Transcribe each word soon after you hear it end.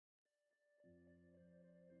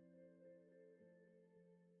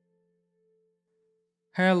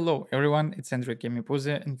Hello everyone, it's Enrique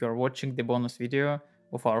Mipuse and you're watching the bonus video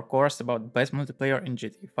of our course about best multiplayer in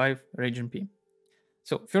GTA 5 Region P.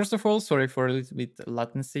 So first of all, sorry for a little bit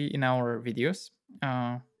latency in our videos.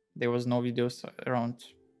 Uh, there was no videos around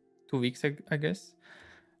 2 weeks, I guess.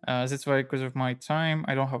 That's why because of my time,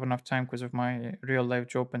 I don't have enough time because of my real life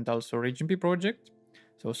job and also Region P project.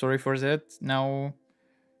 So sorry for that. Now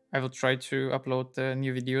I will try to upload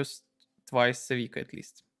new videos twice a week at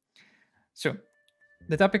least. So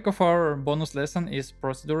the topic of our bonus lesson is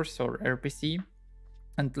procedures or RPC,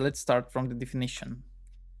 and let's start from the definition.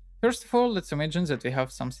 First of all, let's imagine that we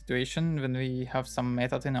have some situation when we have some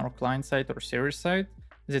method in our client side or server side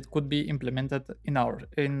that could be implemented in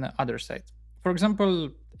other side. For example,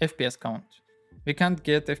 FPS count. We can't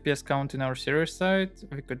get FPS count in our server side.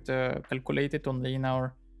 We could calculate it only in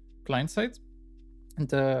our client side. And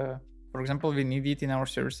for example, we need it in our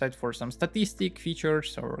server side for some statistic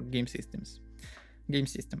features or game system.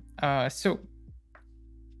 So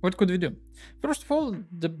what could we do? First of all,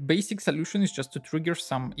 the basic solution is just to trigger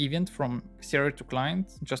some event from server to client,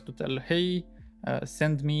 just to tell, hey,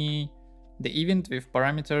 send me the event with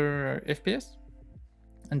parameter FPS,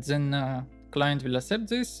 and then client will accept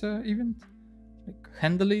this event,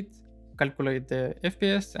 handle it, calculate the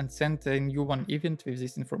FPS, and send a new one event with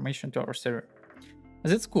this information to our server.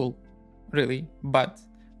 That's cool, really, but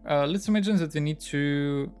let's imagine that we need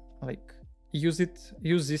to use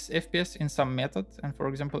this FPS in some method, and for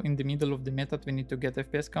example in the middle of the method we need to get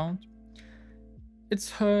FPS count.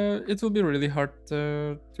 It will be really hard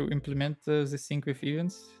to implement this thing with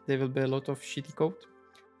events. There will be a lot of shitty code.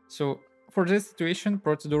 So for this situation,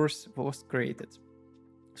 procedures was created.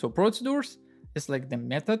 So procedures is like the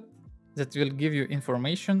method that will give you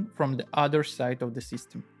information from the other side of the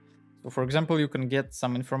system. So for example, you can get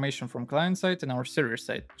some information from client side and our server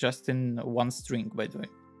side just in one string, by the way.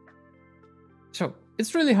 So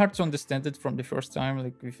it's really hard to understand it from the first time,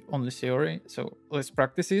 like with only theory. So let's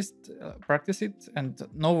practice it, and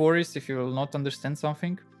no worries if you will not understand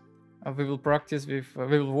something. We will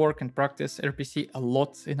work and practice RPC a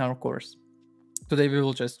lot in our course. Today we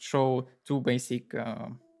will just show two basic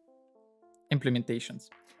implementations.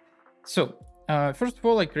 So first of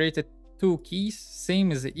all, I created two keys,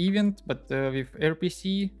 same as the event, but with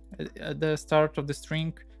RPC at the start of the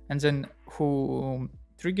string, and then who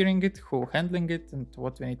triggering it, who handling it, and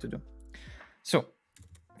what we need to do. So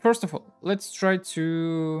first of all, let's try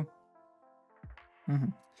to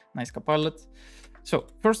nice Copilot. So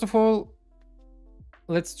first of all,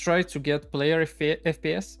 let's try to get player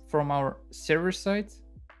FPS from our server side,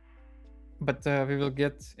 but we will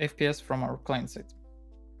get FPS from our client side.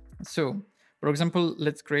 So for example,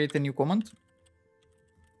 let's create a new command,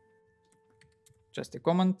 just a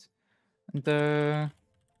command, and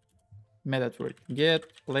method word get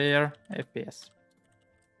player FPS.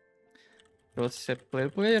 So let's set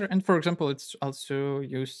player, and for example, let's also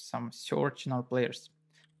use some search in our players.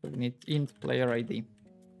 So we need int player ID.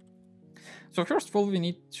 So first of all, we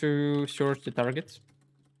need to search the target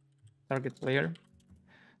player.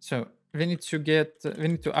 So we need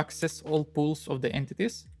to access all pools of the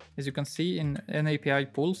entities. As you can see in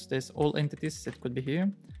NAPI pools, there's all entities that could be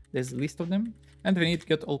here. There's a list of them, and we need to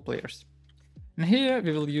get all players. And here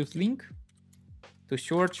we will use link to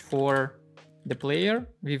search for the player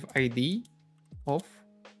with ID of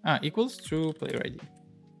equals to player ID.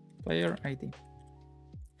 Player ID.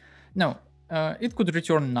 Now it could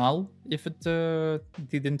return null if it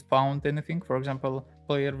didn't found anything. For example,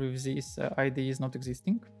 player with this ID is not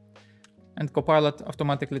existing. And Copilot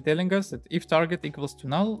automatically telling us that if target equals to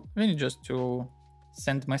null, we need just to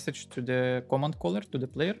send message to the command caller, to the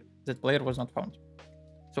player, that player was not found.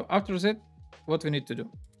 So after that, what we need to do?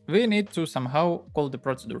 We need to somehow call the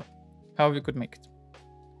procedure. How we could make it?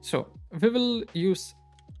 So we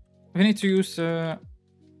need to use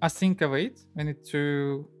async await. We need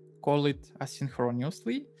to call it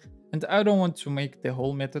asynchronously, and I don't want to make the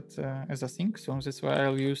whole method as async, so that's why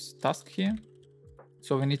I'll use task here.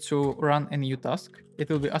 So we need to run a new task. It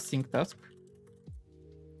will be async task.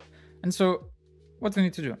 And so what we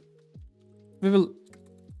need to do? We will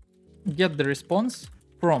get the response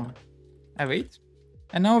from await,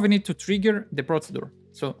 and now we need to trigger the procedure.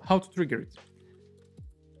 So how to trigger it?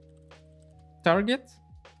 Target.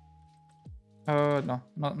 No,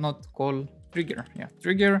 not call, trigger. Yeah,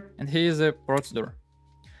 trigger, and here is a procedure.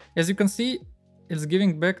 As you can see, it's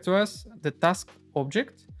giving back to us the task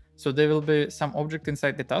object. So there will be some object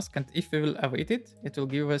inside the task, and if we will await it, it will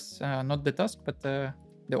give us not the task, but the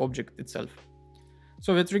object itself.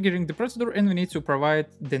 So we're triggering the procedure, and we need to provide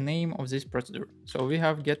the name of this procedure. So we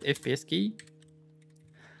have get FPS key.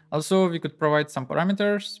 Also, we could provide some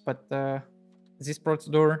parameters, but this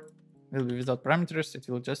procedure will be without parameters. It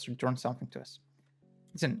will just return something to us.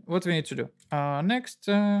 Then what we need to do next,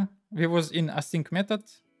 we was in async method,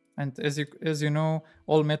 and as you know,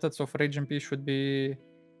 all methods of RageMP should be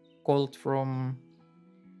called from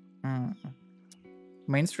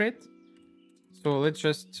main thread. So let's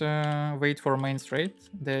just wait for main thread.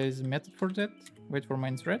 There is a method for that. Wait for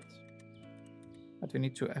main thread, but we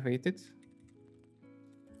need to await it.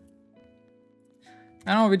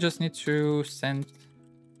 And now we just need to send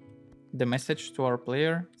the message to our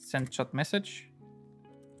player. Send chat message.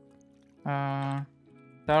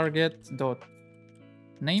 Target dot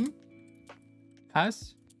name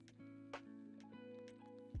has,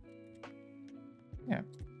 yeah,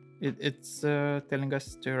 it's telling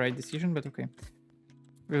us the right decision, but okay,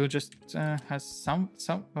 we'll just has some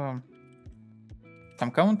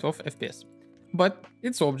count of FPS, but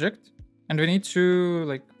it's object, and we need to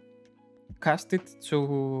like cast it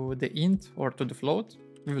to the int or to the float.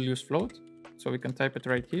 We will use float, so we can type it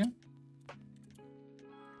right here.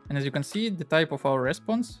 And as you can see, the type of our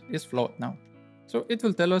response is float now. So it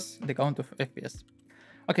will tell us the count of FPS.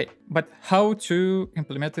 Okay, but how to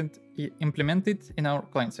implement it in our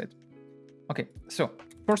client side? Okay, so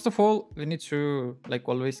first of all, we need to, like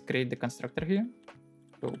always, create the constructor here.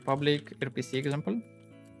 So public RPC example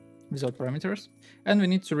without parameters. And we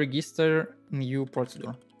need to register new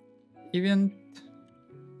procedure.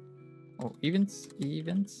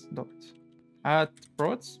 Events dot add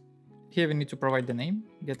prods. Here we need to provide the name,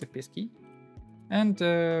 get FPS key, and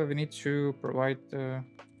we need to provide the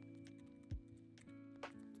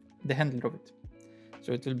handler of it.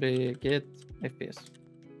 So it will be get FPS.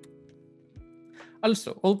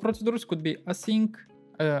 Also, all procedures could be async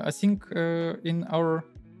in our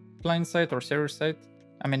client side or server side.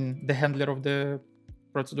 I mean, the handler of the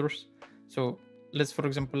procedures. So let's, for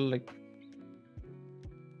example, like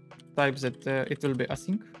type that it will be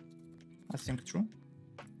async true.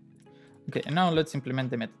 Okay, and now let's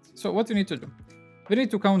implement the method. So what we need to do? We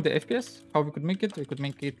need to count the FPS. How we could make it? We could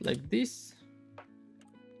make it like this.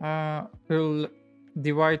 We'll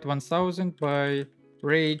divide 1000 by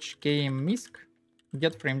rage game misc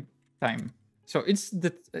get frame time. So it's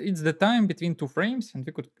the time between 2 frames, and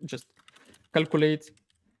we could just calculate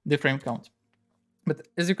the frame count. But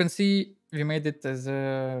as you can see, we made it as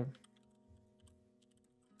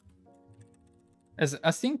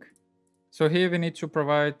async. So here we need to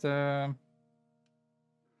provide how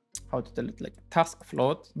to tell it, like task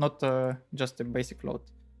float, not just a basic float.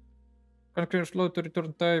 Calculate float to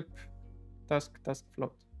return type task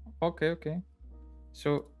float. Okay.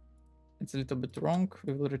 So it's a little bit wrong.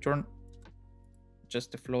 We will return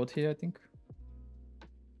just a float here, I think.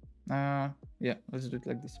 Yeah, let's do it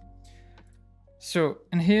like this. So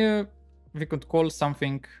in here we could call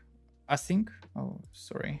something async. Oh,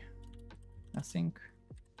 sorry. Async.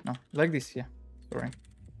 No, like this, yeah. Sorry.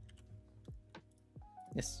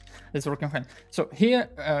 Yes, it's working fine. So here,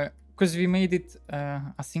 because we made it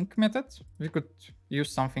async method, we could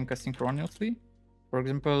use something asynchronously. For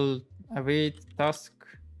example, await task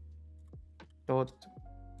dot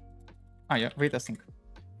wait async.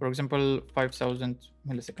 For example, 5000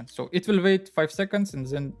 milliseconds. So it will wait 5 seconds and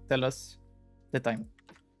then tell us the time.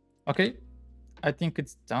 Okay, I think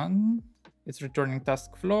it's done. It's returning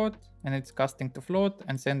task float, and it's casting to float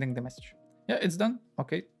and sending the message. Yeah, it's done.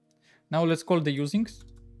 Okay. Now let's call the usings.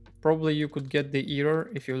 Probably you could get the error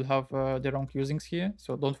if you have the wrong usings here.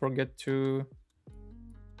 So don't forget to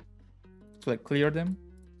like clear them.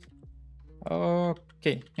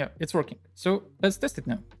 Okay, yeah, it's working. So let's test it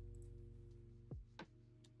now.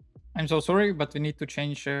 I'm so sorry, but we need to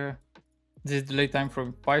change this delay time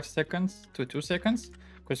from 5 seconds to 2 seconds,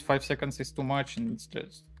 because 5 seconds is too much and it's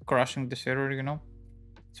just crashing the server, you know.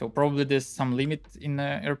 So probably there's some limit in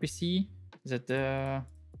RPC that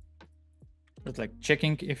that's like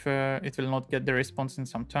checking if it will not get the response in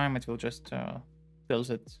some time. It will just tell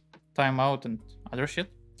that timeout and other shit.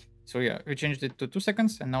 So yeah, we changed it to 2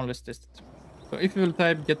 seconds, and now let's test it. So if we will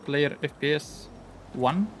type get player FPS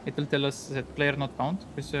 1, it will tell us that player not found,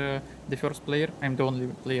 because the first player, I'm the only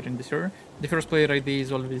player in the server, the first player ID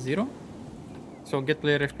is always 0. So get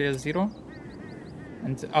player FPS 0,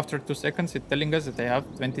 and after 2 seconds it's telling us that I have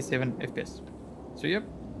 27 FPS. So yep,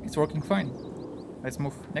 it's working fine. Let's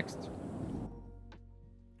move next.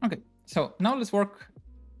 Okay, so now let's work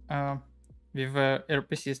with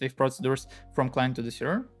RPCs, with procedures from client to the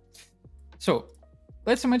server. So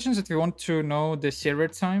let's imagine that we want to know the server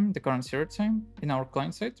time, the current server time in our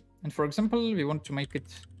client side. And for example, we want to make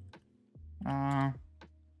it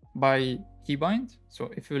by keybind. So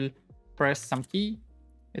if we'll press some key,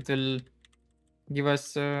 it will give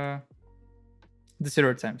us the the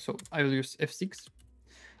serial time. So I will use F6.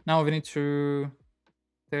 Now we need to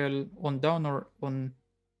tell on down or on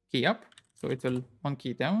key up. So it will on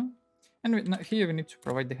key down. And here we need to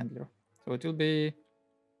provide the handler. So it will be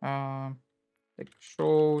like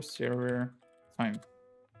show server time.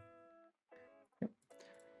 Yep.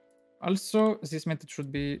 Also, this method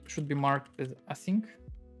should be marked as async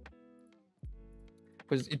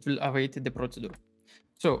because it will await the procedure.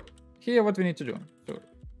 So here what we need to do. So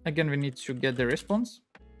again, we need to get the response.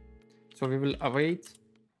 So we will await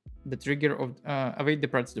the trigger of await the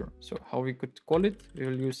procedure. So how we could call it? We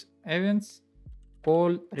will use events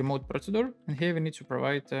call remote procedure, and here we need to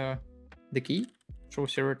provide the key, show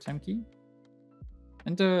server time key,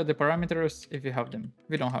 and the parameters if we have them.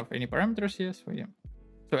 We don't have any parameters here, so yeah.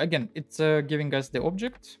 So again, it's giving us the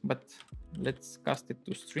object, but let's cast it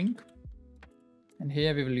to string. And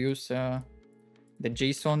here we will use the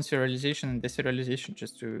JSON serialization and deserialization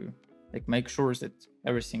just to like make sure that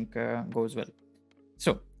everything goes well.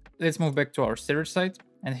 So let's move back to our server side,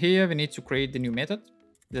 and here we need to create the new method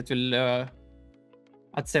that will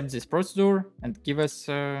accept this procedure and give us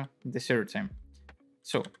the server time.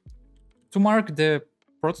 So to mark the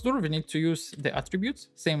procedure, we need to use the attributes,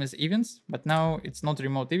 same as events, but now it's not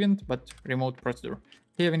remote event, but remote procedure.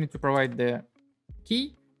 Here we need to provide the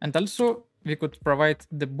key, and also we could provide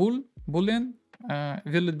the boolean,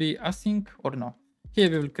 will it be async or no.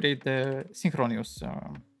 Here we will create the synchronous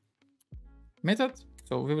method,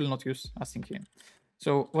 so we will not use async here.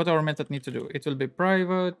 So what our method need to do, it will be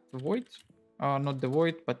private void, not the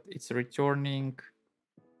void, but it's returning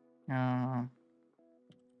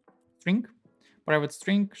string, private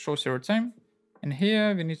string, show server time. And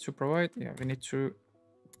here we need to provide, we need to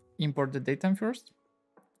import the datetime first,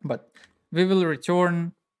 but we will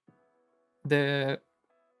return the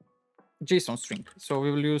JSON string. So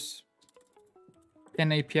we will use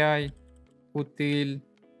an API util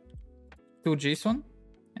to JSON,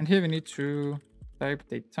 and here we need to type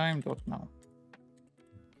datetime.now.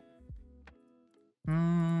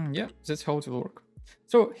 Yeah, that's how it will work.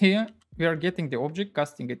 So here we are getting the object,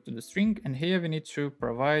 casting it to the string, and here we need to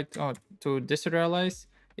provide to deserialize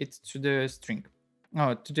it to the string,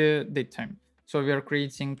 to the datetime. So we are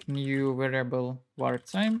creating new variable var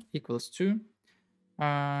time equals to.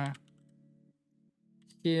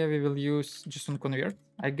 Here we will use JSON convert.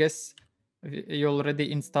 I guess you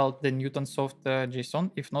already installed the Newtonsoft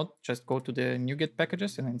JSON. If not, just go to the NuGet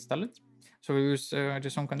packages and install it. So we use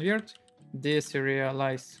JSON convert,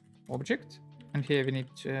 deserialize object, and here we need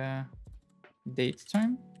date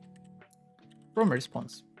time from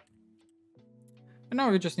response. And now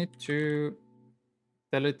we just need to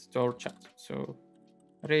tell it to our chat. So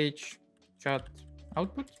rage chat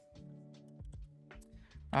output,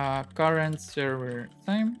 current server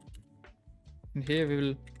time, and here we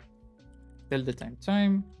will tell the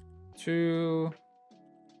time to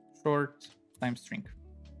short time string.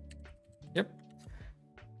 Yep.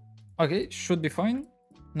 Okay, should be fine.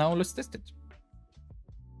 Now let's test it.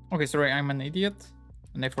 Okay, sorry, I'm an idiot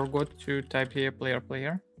and I forgot to type here player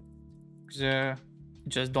because I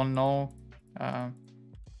just don't know how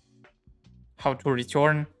to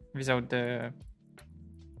return without the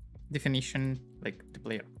definition like the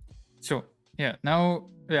player. So yeah, now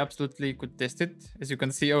we absolutely could test it. As you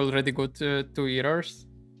can see, I already got 2 errors.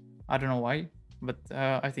 I don't know why, but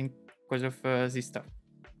I think because of this stuff.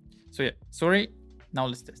 So yeah, sorry. Now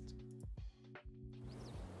let's test.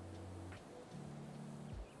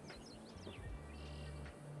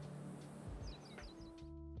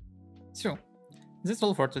 So that's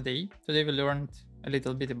all for today. Today we learned a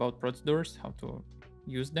little bit about procedures, how to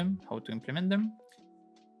use them, how to implement them.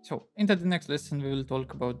 So into the next lesson, we will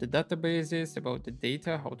talk about the databases, about the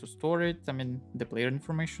data, how to store it. I mean, the player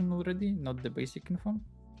information already, not the basic info.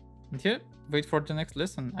 And yeah, wait for the next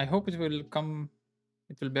lesson. I hope it will come,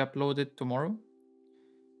 it will be uploaded tomorrow.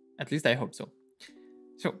 At least I hope so.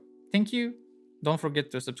 So thank you. Don't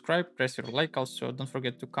forget to subscribe, press your like. Also, don't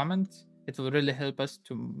forget to comment. It will really help us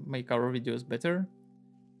to make our videos better.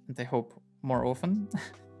 And I hope more often.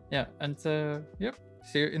 Yeah, and yeah,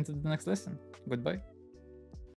 see you into the next lesson. Goodbye.